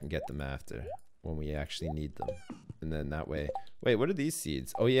come back and get them after. when we actually need them. And then that way, wait, what are these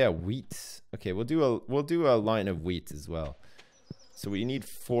seeds? Oh yeah, wheat. Okay, we'll do a line of wheat as well. So we need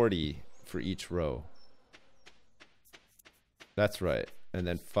 40 for each row. That's right. And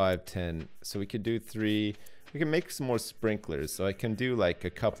then 5, 10. So we could do 3. We can make some more sprinklers. So I can do like a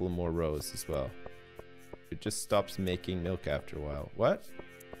couple more rows as well. It just stops making milk after a while. What?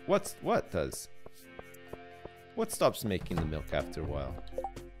 What does? What stops making the milk after a while?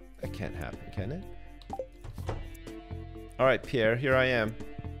 That can't happen, can it? Alright, Pierre, here I am.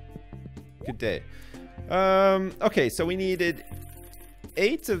 Good day. Okay, so we needed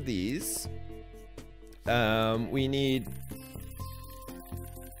 8 of these. We need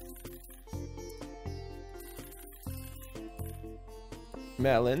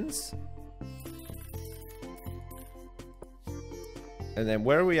melons. And then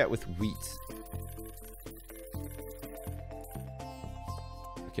where are we at with wheat?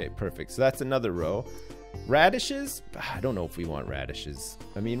 Okay, perfect. So that's another row. Radishes? I don't know if we want radishes.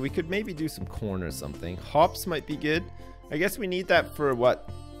 I mean, we could maybe do some corn or something. Hops might be good. I guess we need that for what?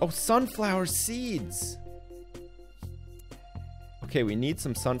 Oh, sunflower seeds. Okay, we need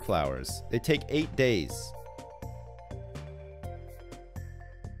some sunflowers. They take 8 days.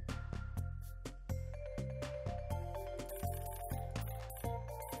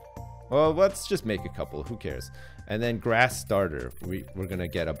 Well, let's just make a couple. Who cares? And then grass starter. We're going to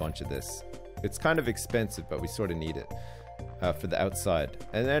get a bunch of this. It's kind of expensive, but we sort of need it for the outside.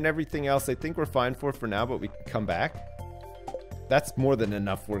 And then everything else I think we're fine for now, but we can come back. That's more than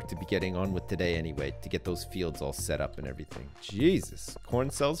enough work to be getting on with today anyway, to get those fields all set up and everything. Jesus. Corn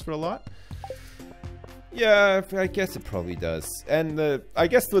sells for a lot? Yeah, I guess it probably does. And I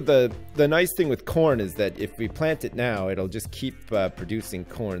guess the nice thing with corn is that if we plant it now, it'll just keep producing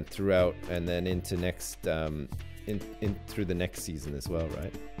corn throughout and then into next through the next season as well,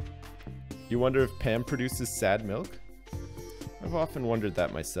 right? You wonder if Pam produces sad milk? I've often wondered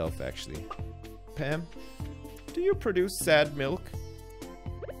that myself, actually. Pam, do you produce sad milk?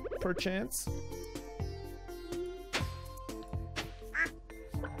 Perchance?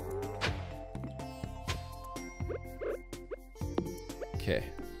 Okay.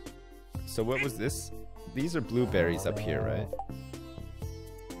 So what was this? These are blueberries up here, right?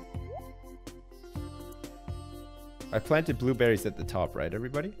 I planted blueberries at the top, right,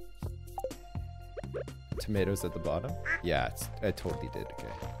 everybody? Tomatoes at the bottom? Yeah, I totally did. Okay.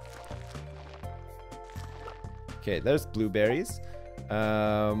 Okay, there's blueberries.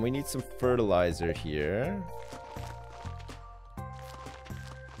 We need some fertilizer here.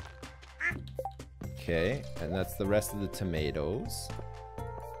 Okay, and that's the rest of the tomatoes.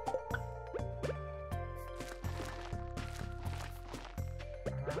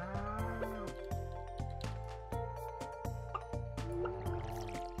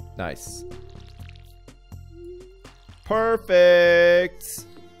 Nice. Perfect.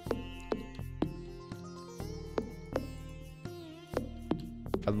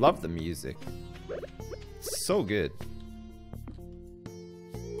 I love the music. It's so good.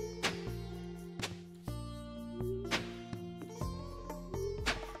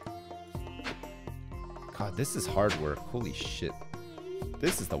 God, this is hard work. Holy shit.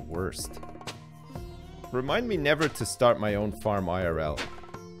 This is the worst. Remind me never to start my own farm IRL.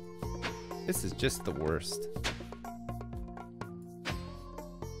 This is just the worst.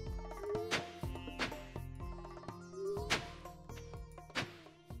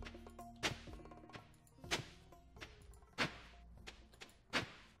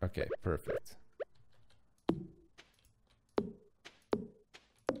 Okay, perfect.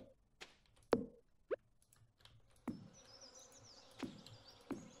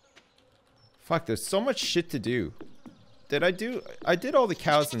 Fuck, there's so much shit to do. I did all the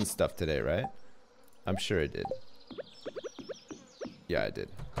cows and stuff today, right? I'm sure I did. Yeah, I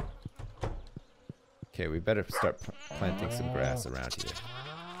did. Okay, we better start planting some grass around here.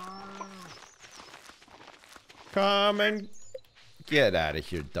 Come and get out of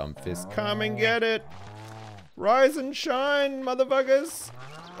here, dumb fist. Come and get it. Rise and shine, motherfuckers.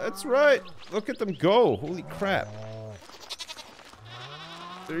 That's right. Look at them go. Holy crap.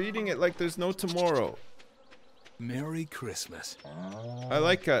 They're eating it like there's no tomorrow. Merry Christmas. I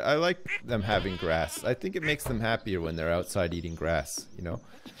like them having grass. I think it makes them happier when they're outside eating grass, you know?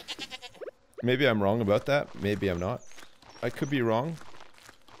 Maybe I'm wrong about that. Maybe I'm not. I could be wrong.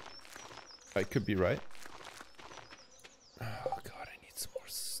 I could be right. Oh god, I need some more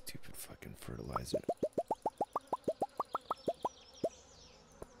stupid fucking fertilizer.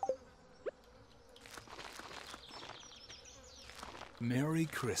 Merry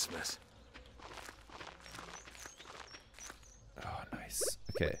Christmas. Oh, nice.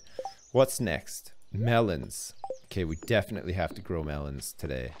 Okay. What's next? Melons. Okay, we definitely have to grow melons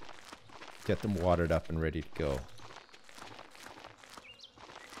today. Get them watered up and ready to go.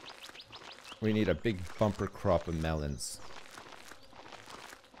 We need a big bumper crop of melons.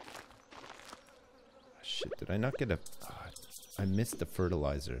 Shit, did I not get a... Oh, I missed the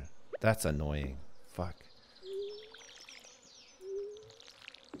fertilizer. That's annoying. Fuck.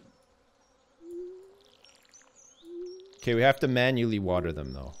 Okay, we have to manually water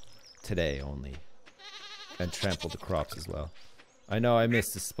them though. Today only. And trample the crops as well. I know I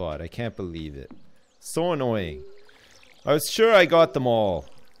missed a spot. I can't believe it. So annoying. I was sure I got them all.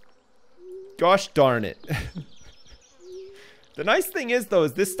 Gosh darn it. The nice thing is though,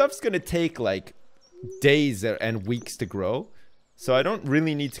 is this stuff's gonna take like days and weeks to grow. So I don't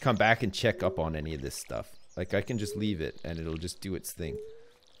really need to come back and check up on any of this stuff. Like I can just leave it and it'll just do its thing.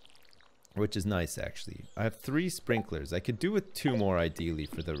 Which is nice actually. I have 3 sprinklers. I could do with 2 more ideally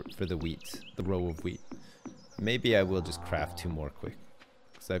for the wheat, the row of wheat. Maybe I will just craft 2 more quick.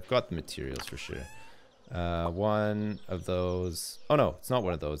 Because I've got the materials for sure. One of those. Oh no, it's not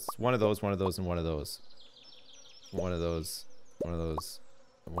one of those. It's one of those, one of those, and one of those. One of those, one of those,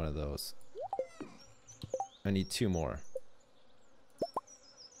 and one of those. I need 2 more.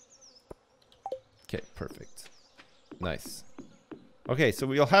 Okay, perfect. Nice. Okay, so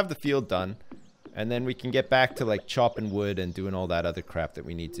we'll have the field done. And then we can get back to like chopping wood and doing all that other crap that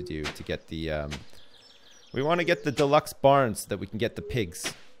we need to do to get the... we want to get the deluxe barns so that we can get the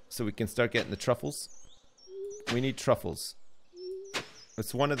pigs. So we can start getting the truffles. We need truffles.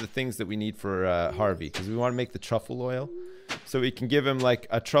 It's one of the things that we need for Harvey. Because we want to make the truffle oil. So we can give him like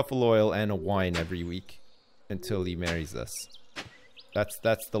a truffle oil and a wine every week. Until he marries us.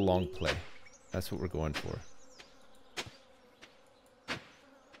 That's the long play. That's what we're going for.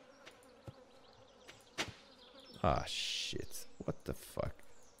 Ah, shit. What the fuck?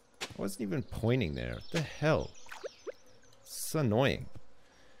 I wasn't even pointing there. What the hell? It's annoying.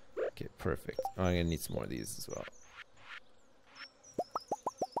 Okay, perfect. Oh, I'm gonna need some more of these as well.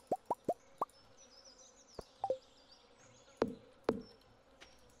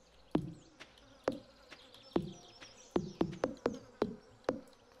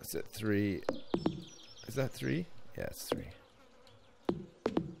 Is it 3? Is that 3? Yeah, it's 3.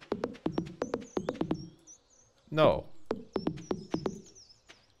 No.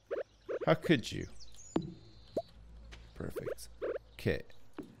 How could you? Perfect. Okay.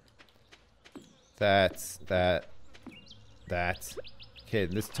 That. Okay,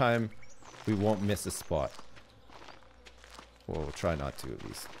 this time we won't miss a spot. Well, we'll try not to at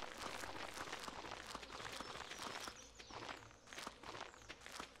least.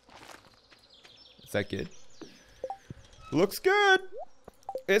 Is that good? Looks good.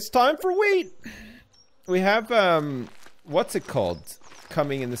 It's time for wheat. We have, what's it called?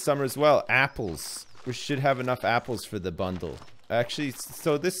 Coming in the summer as well. Apples. We should have enough apples for the bundle. Actually,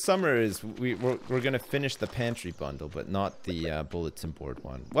 so this summer is, we're going to finish the pantry bundle, but not the bulletin board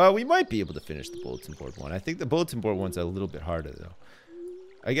one. Well, we might be able to finish the bulletin board one. I think the bulletin board one's a little bit harder, though.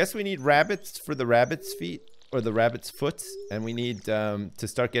 I guess we need rabbits for the rabbit's feet, or the rabbit's foot, and we need to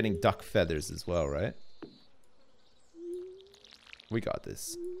start getting duck feathers as well, right? We got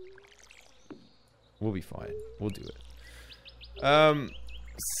this. We'll be fine. We'll do it.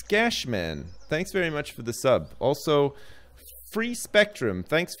 Skashman, thanks very much for the sub. Also, Free Spectrum,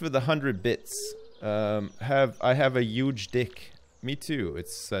 thanks for the 100 bits. I have a huge dick. Me too.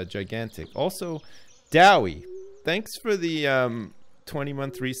 It's gigantic. Also, Dowie, thanks for the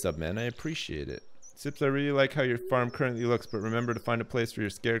 20-month resub, man. I appreciate it. Sips, I really like how your farm currently looks, but remember to find a place for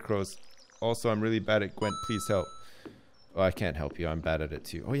your scarecrows. Also, I'm really bad at Gwent. Please help. Oh, I can't help you. I'm bad at it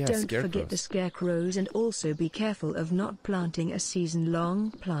too. Oh yeah, Don't scarecrows. forget the scarecrows, and also be careful of not planting a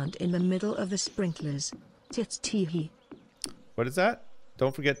season-long plant in the middle of the sprinklers. Tits teehee. What is that?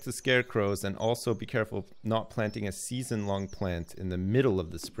 Don't forget the scarecrows, and also be careful of not planting a season-long plant in the middle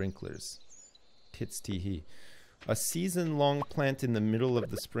of the sprinklers. Tits teehee. A season-long plant in the middle of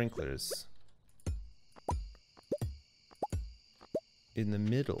the sprinklers. In the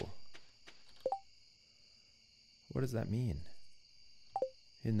middle. What does that mean?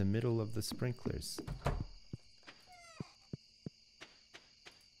 In the middle of the sprinklers.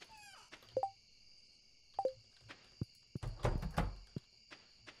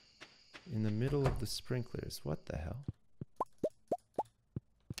 In the middle of the sprinklers. What the hell?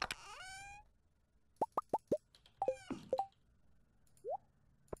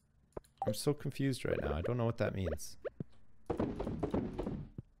 I'm so confused right now. I don't know what that means.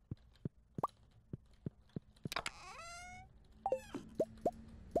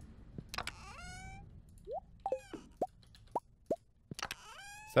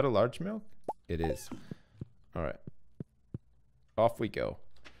 Is that a large milk? It is. Alright. Off we go.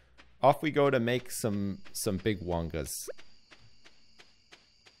 Off we go to make some big wongas.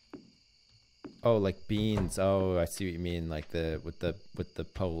 Oh, like beans. Oh, I see what you mean. Like with the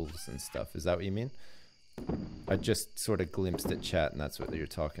poles and stuff. Is that what you mean? I just sort of glimpsed at chat and that's what you're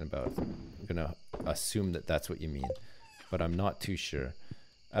talking about. I'm gonna assume that that's what you mean, but I'm not too sure.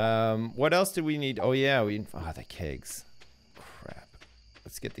 What else do we need? Oh yeah, the kegs. Crap.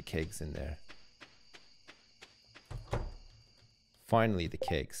 Let's get the kegs in there. Finally, the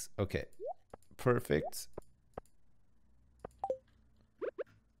kegs. Okay. Perfect.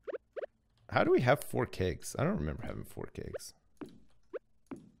 How do we have 4 kegs? I don't remember having 4 kegs.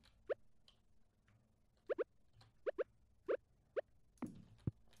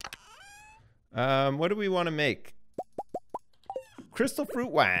 What do we want to make? Crystal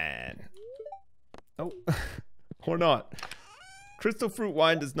fruit wine. Oh, or not. Crystal fruit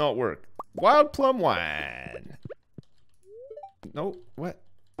wine does not work. Wild plum wine. No, what?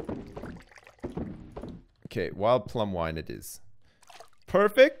 Okay, wild plum wine it is.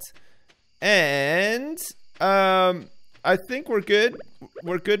 Perfect. And I think we're good.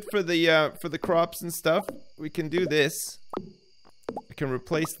 We're good for the crops and stuff. We can do this. I can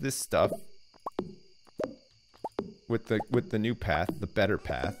replace this stuff with the new path, the better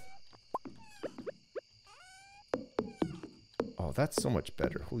path. Oh, that's so much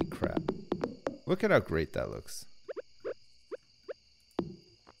better. Holy crap. Look at how great that looks.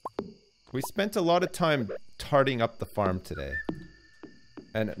 We spent a lot of time tarting up the farm today.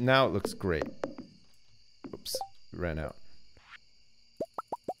 And now it looks great. Oops, we ran out.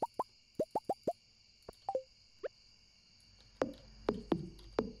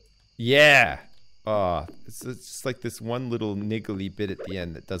 Yeah! Oh, it's just like this one little niggly bit at the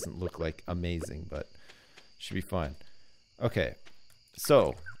end that doesn't look like amazing, but should be fine. Okay,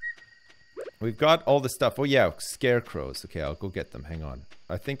 so we've got all the stuff. Oh yeah, scarecrows. Okay, I'll go get them. Hang on.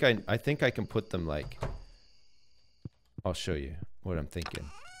 I think I can put them like. I'll show you what I'm thinking.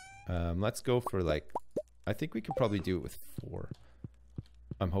 Let's go for like. I think we could probably do it with 4.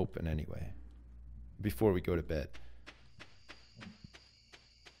 I'm hoping anyway. Before we go to bed.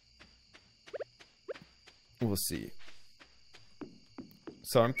 We'll see.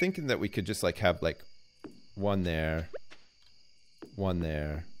 So I'm thinking that we could just like have like 1 there, 1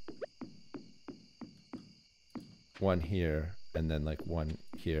 there, 1 here, and then like 1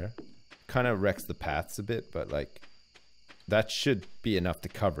 here. Kind of wrecks the paths a bit, but like that should be enough to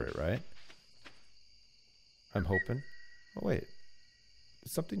cover it, right? I'm hoping. Oh wait,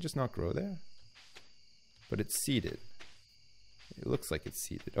 did something just not grow there? But it's seeded. It looks like it's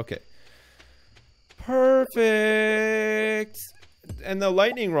seeded. Okay. Perfect. And the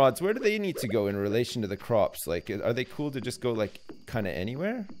lightning rods, where do they need to go in relation to the crops? Like, are they cool to just go like kind of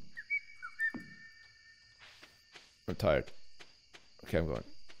anywhere? I'm tired. Okay, I'm going.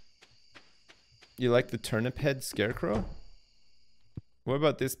 You like the turnip head scarecrow? What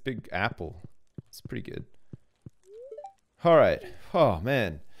about this big apple? It's pretty good. All right. Oh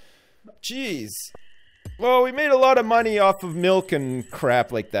man. Jeez. Well, we made a lot of money off of milk and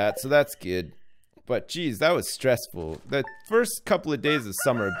crap like that, so that's good. But geez, that was stressful. The first couple of days of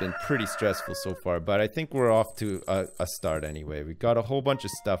summer have been pretty stressful so far, but I think we're off to a start anyway. We got a whole bunch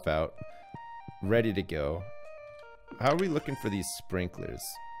of stuff out, ready to go. How are we looking for these sprinklers?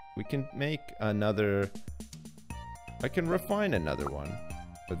 We can make another... I can refine another one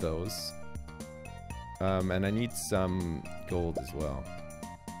of those. And I need some gold as well.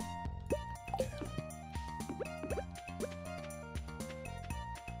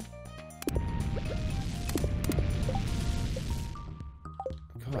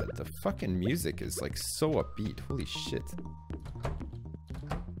 God, the fucking music is like so upbeat. Holy shit.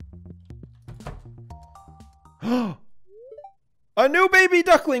 A new baby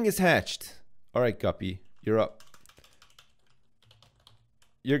duckling is hatched. Alright, Guppy, you're up.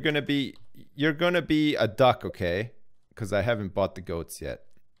 You're gonna be a duck, okay? Because I haven't bought the goats yet.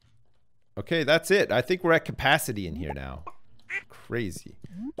 Okay, that's it. I think we're at capacity in here now. Crazy.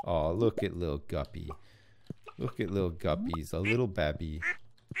 Oh, look at little Guppy. Look at little Guppies. A little babby.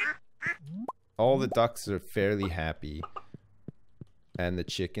 All the ducks are fairly happy. And the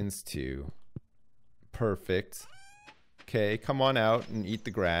chickens too. Perfect. Okay, come on out and eat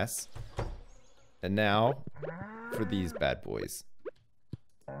the grass. And now, for these bad boys.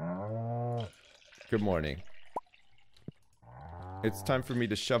 Good morning. It's time for me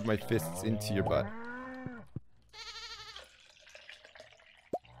to shove my fists into your butt.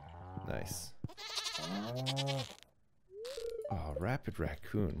 Nice. Oh, rapid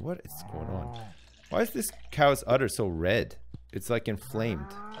raccoon. What is going on? Why is this cow's udder so red? It's like inflamed.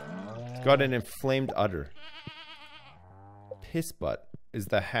 It's got an inflamed udder. Piss butt is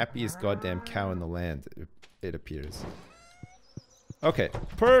the happiest goddamn cow in the land, it appears. Okay,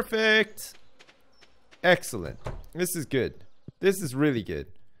 perfect. Excellent. This is good. This is really good.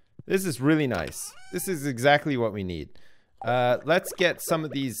 This is really nice. This is exactly what we need. Let's get some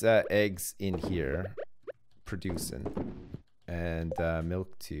of these eggs in here producing. And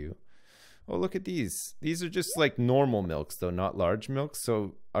milk too. Oh, look at these. These are just like normal milks though, not large milks.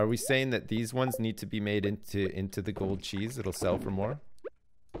 So are we saying that these ones need to be made into the gold cheese? It'll sell for more?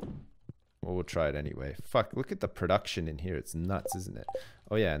 Well, we'll try it anyway. Fuck, look at the production in here. It's nuts, isn't it?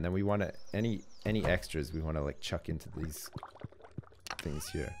 Oh yeah, and then we want to, any extras we want to like chuck into these things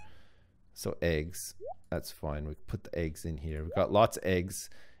here. So eggs, that's fine. We put the eggs in here. We've got lots of eggs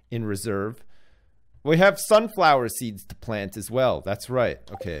in reserve. We have sunflower seeds to plant as well. That's right.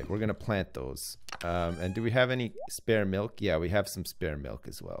 Okay, we're going to plant those. And do we have any spare milk? Yeah, we have some spare milk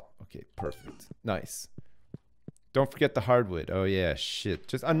as well. Okay, perfect. Nice. Don't forget the hardwood. Oh yeah, shit.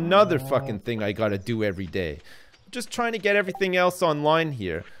 Just another fucking thing I got to do every day. Just trying to get everything else online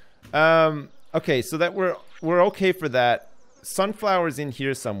here. Okay, so that we're okay for that. Sunflowers in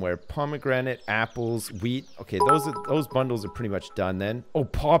here somewhere. Pomegranate, apples, wheat. Okay, those bundles are pretty much done then. Oh,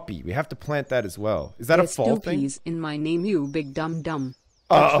 poppy. We have to plant that as well. Is that a fall thing? There's 2 P's in my name, you big dumb.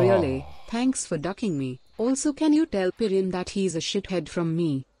 But really, thanks for ducking me. Also, can you tell Pirin that he's a shithead from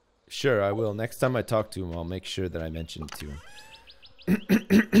me? Sure, I will. Next time I talk to him, I'll make sure that I mention it to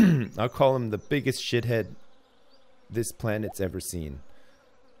him. I'll call him the biggest shithead this planet's ever seen.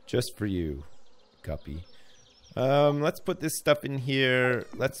 Just for you, Guppy. Let's put this stuff in here.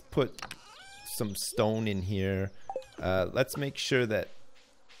 Let's put some stone in here. Let's make sure that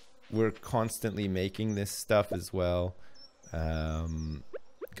we're constantly making this stuff as well.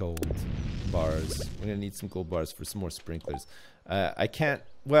 Gold bars. We're gonna need some gold bars for some more sprinklers. I can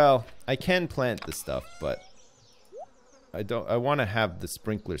plant the stuff, but I want to have the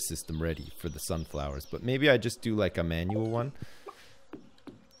sprinkler system ready for the sunflowers, but maybe I just do like a manual one.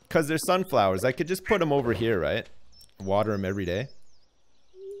 Because they're sunflowers. I could just put them over here, right? Water them every day.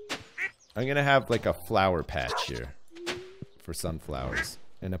 I'm going to have like a flower patch here for sunflowers.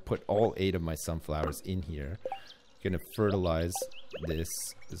 And I put all 8 of my sunflowers in here. Going to fertilize this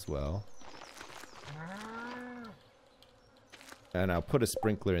as well. And I'll put a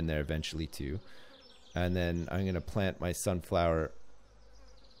sprinkler in there eventually too. And then I'm going to plant my sunflower.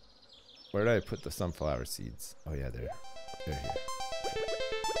 Where did I put the sunflower seeds? Oh yeah, they're here.